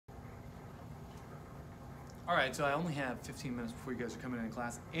All right, so I only have 15 minutes before you guys are coming in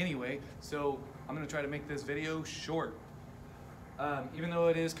class anyway, so I'm gonna try to make this video short, even though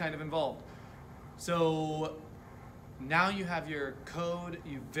it is kind of involved. So now you have your code,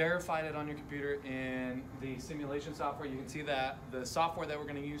 you verified it on your computer in the simulation software. You can see that the software that we're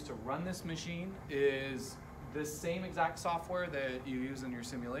gonna use to run this machine is the same exact software that you use in your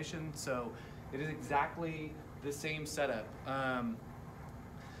simulation, so it is exactly the same setup.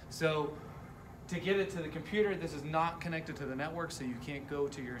 So to get it to the computer, this is not connected to the network, so you can't go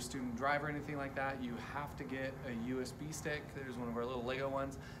to your student drive or anything like that. You have to get a USB stick. There's one of our little Lego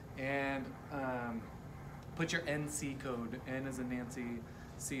ones, and put your NC code, N as in Nancy,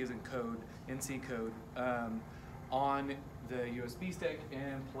 C as in code, NC code, on the USB stick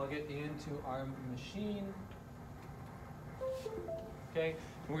and plug it into our machine. Okay,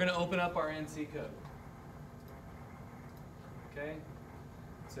 we're gonna open up our NC code. Okay,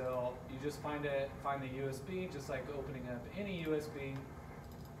 so you just find the USB, just like opening up any USB,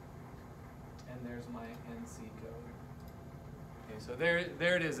 and there's my NC code. Okay, so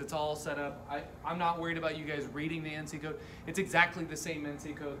there it is. It's all set up. I'm not worried about you guys reading the NC code. It's exactly the same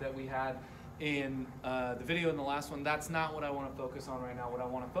NC code that we had in the video in the last one. That's not what I want to focus on right now. What I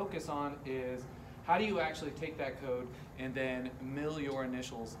want to focus on is how do you actually take that code and then mill your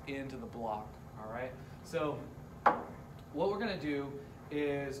initials into the block, all right? So what we're gonna do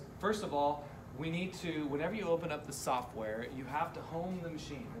is, first of all, we need to, whenever you open up the software, you have to home the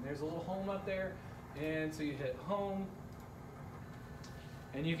machine. And there's a little home up there, and so you hit home,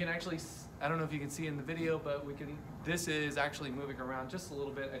 and you can actually, I don't know if you can see in the video, but this is actually moving around just a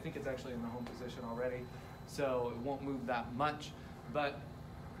little bit. I think it's actually in the home position already, so it won't move that much, but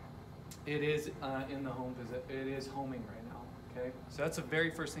it is in the home position. It is homing right now, okay? So that's the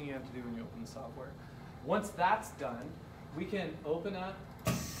very first thing you have to do when you open the software. Once that's done, we can open up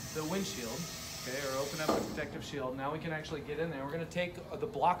the windshield, okay, or open up the protective shield. Now we can actually get in there. We're gonna take the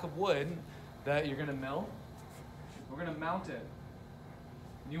block of wood that you're gonna mill. We're gonna mount it.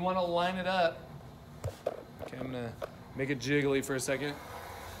 You wanna line it up. Okay, I'm gonna make it jiggly for a second.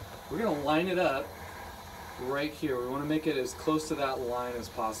 We're gonna line it up right here. We wanna make it as close to that line as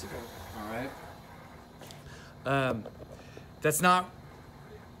possible, all right? That's not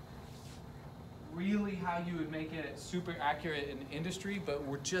really how you would make it super accurate in industry, but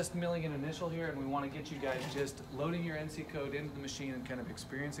we're just milling an initial here, and we want to get you guys just loading your NC code into the machine and kind of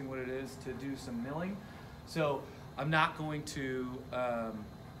experiencing what it is to do some milling. So I'm not going to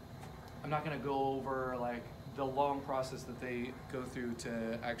go over like the long process that they go through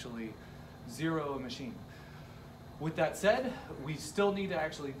to actually zero a machine. With that said, we still need to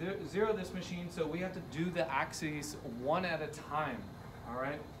actually zero this machine, so we have to do the axes one at a time, all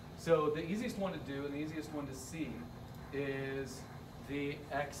right? So the easiest one to do and the easiest one to see is the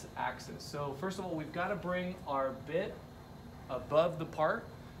x-axis. So first of all, we've got to bring our bit above the part,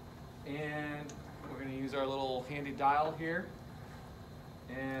 and we're going to use our little handy dial here,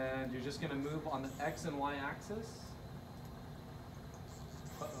 and you're just going to move on the x and y axis.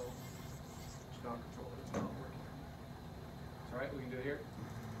 Uh-oh, shock controller is not working. It's all right, we can do it here.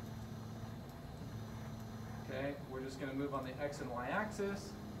 Okay, we're just going to move on the x and y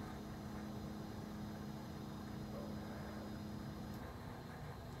axis.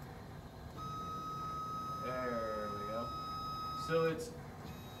 There we go. So it's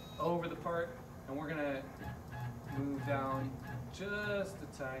over the part, and we're gonna move down just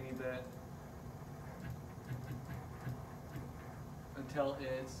a tiny bit until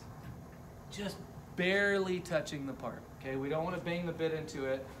it's just barely touching the part. Okay, we don't want to bang the bit into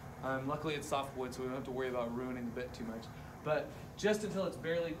it. Luckily it's soft wood, so we don't have to worry about ruining the bit too much. But just until it's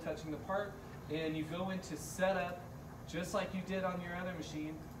barely touching the part, and you go into setup just like you did on your other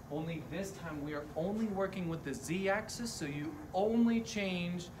machine. Only this time we are only working with the z-axis, so you only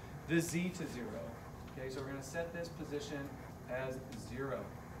change the z to 0. Okay, so we're going to set this position as 0.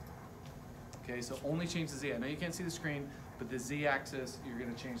 Okay, so only change the z. I know you can't see the screen, but the z-axis you're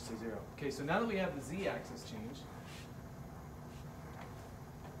going to change to 0. Okay, so now that we have the z-axis changed,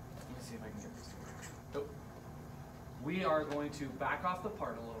 let me see if I can get this to work. Oh. We are going to back off the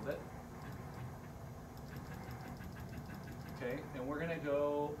part a little bit. Okay, and we're going to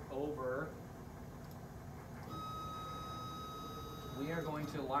go over, we are going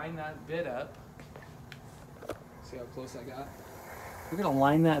to line that bit up. See how close I got? We're going to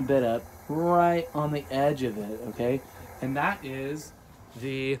line that bit up right on the edge of it, okay? And that is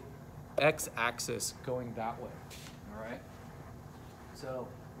the x-axis going that way, all right? So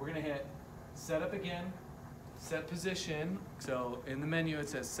we're going to hit setup again, set position. So in the menu it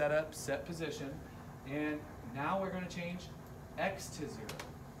says setup, set position, and now we're going to change x to 0,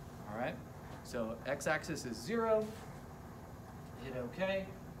 all right? So x-axis is 0, hit OK.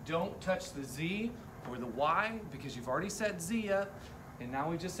 Don't touch the z or the y because you've already set z up, and now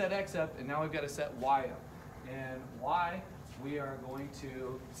we just set x up, and now we've got to set y up. And y, we are going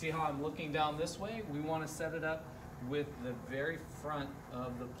to, see how I'm looking down this way? We want to set it up with the very front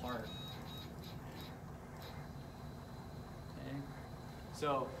of the part. Okay.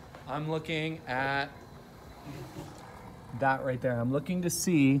 So I'm looking at that right there. I'm looking to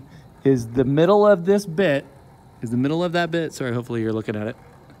see, is the middle of this bit, is the middle of that bit, sorry, hopefully you're looking at it.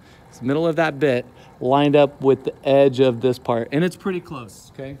 Is the middle of that bit lined up with the edge of this part? And it's pretty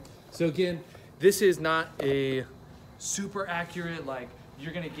close, okay? So again, this is not a super accurate, like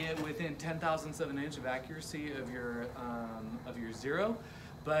you're gonna get within 10,000ths of an inch of accuracy of your 0,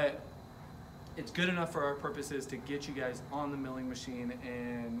 but it's good enough for our purposes to get you guys on the milling machine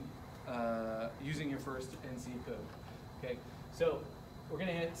and using your first NC code. Okay, so we're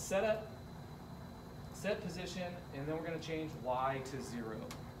gonna hit setup, set position, and then we're gonna change Y to 0.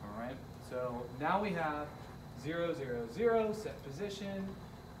 All right. So now we have 0, 0, 0 set position,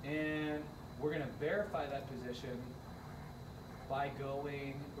 and we're gonna verify that position by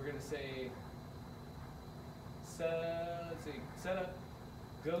going. We're gonna say set up,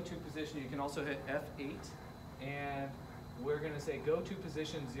 go to position. You can also hit F8, and we're gonna say go to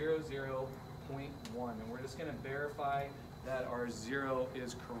position 0, 0, 0.1, and we're just gonna verify that our 0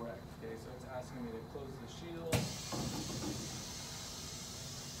 is correct. Okay, so it's asking me to close the shield.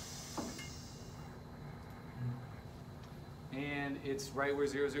 And it's right where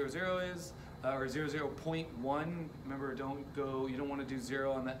 0, 0, 0 is, or 0, 0.1. Remember, you don't want to do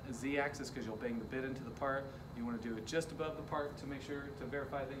 0 on the z-axis because you'll bang the bit into the part. You want to do it just above the part to make sure, to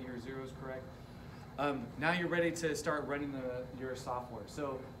verify that your 0 is correct. Now you're ready to start running your software.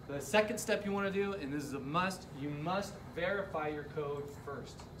 So the second step you want to do, and this is a must, you must verify your code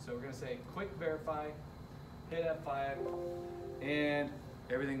first. So we're going to say quick verify, hit F5, and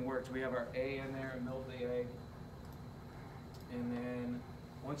everything worked. We have our A in there, milled the A. And then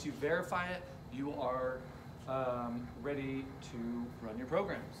once you verify it, you are ready to run your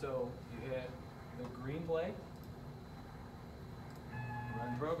program. So you hit the green play,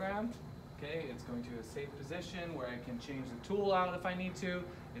 run program. Okay, it's going to a safe position where I can change the tool out if I need to.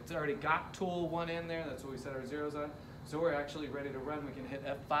 It's already got tool 1 in there. That's what we set our zeros on. So we're actually ready to run. We can hit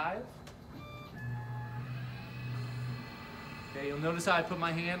F5. Okay, you'll notice how I put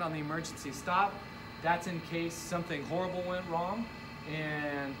my hand on the emergency stop. That's in case something horrible went wrong,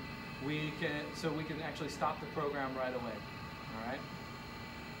 and we can actually stop the program right away. All right.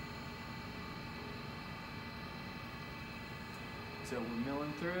 So we're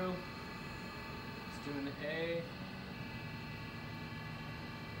milling through. Just doing the A.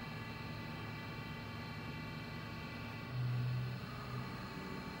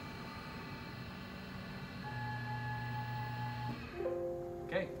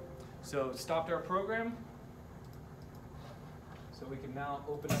 Okay, so stopped our program. So we can now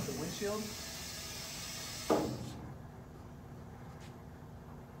open up the windshield.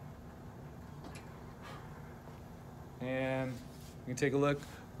 And you can take a look.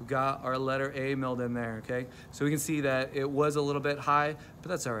 We've got our letter A milled in there, okay? So we can see that it was a little bit high, but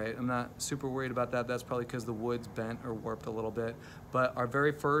that's all right. I'm not super worried about that. That's probably because the wood's bent or warped a little bit. But your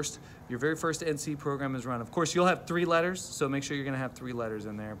very first NC program is run. Of course, you'll have 3 letters, so make sure you're gonna have 3 letters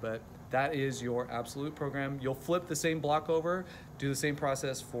in there, but that is your absolute program. You'll flip the same block over, do the same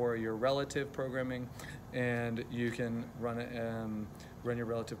process for your relative programming, and you can run it, run your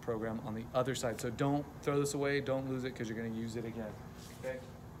relative program on the other side. So don't throw this away, don't lose it, because you're gonna use it again, okay?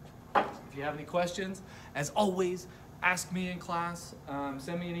 If you have any questions, as always, ask me in class,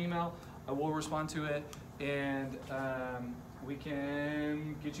 send me an email, I will respond to it, and we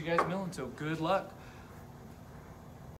can get you guys milling, so good luck.